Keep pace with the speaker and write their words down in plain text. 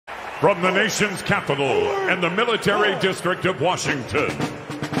From the nation's capital and the military district of Washington,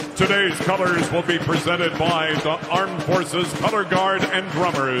 today's colors will be presented by the Armed Forces Color Guard and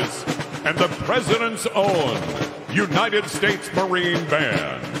Drummers and the President's own United States Marine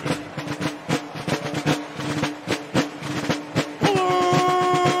Band.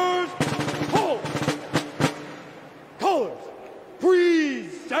 Colors! Hold! Colors!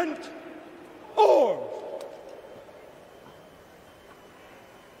 Present! Oars!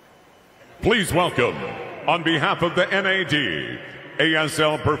 Please welcome, on behalf of the NAD,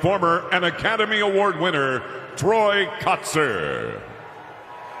 ASL performer and Academy Award winner, Troy Kotzer.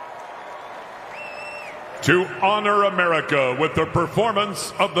 To honor America with the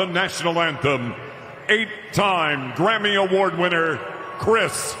performance of the national anthem, 8-time Grammy Award winner,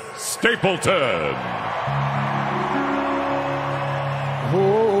 Chris Stapleton.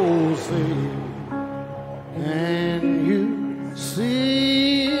 Oh, say, can you see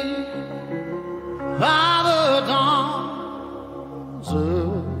by the dawn's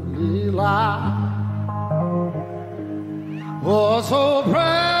early light was so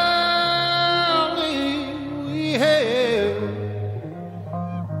proudly we hailed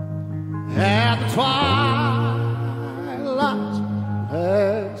at the twilight's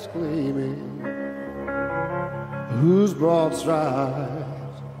last gleaming, whose broad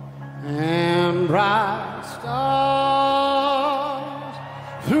stripes and bright stars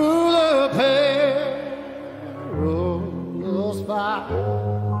through the perilous fight.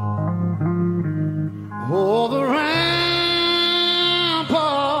 Oh, the ramparts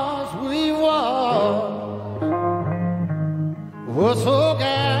we walked were so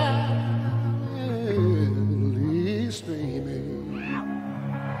gallantly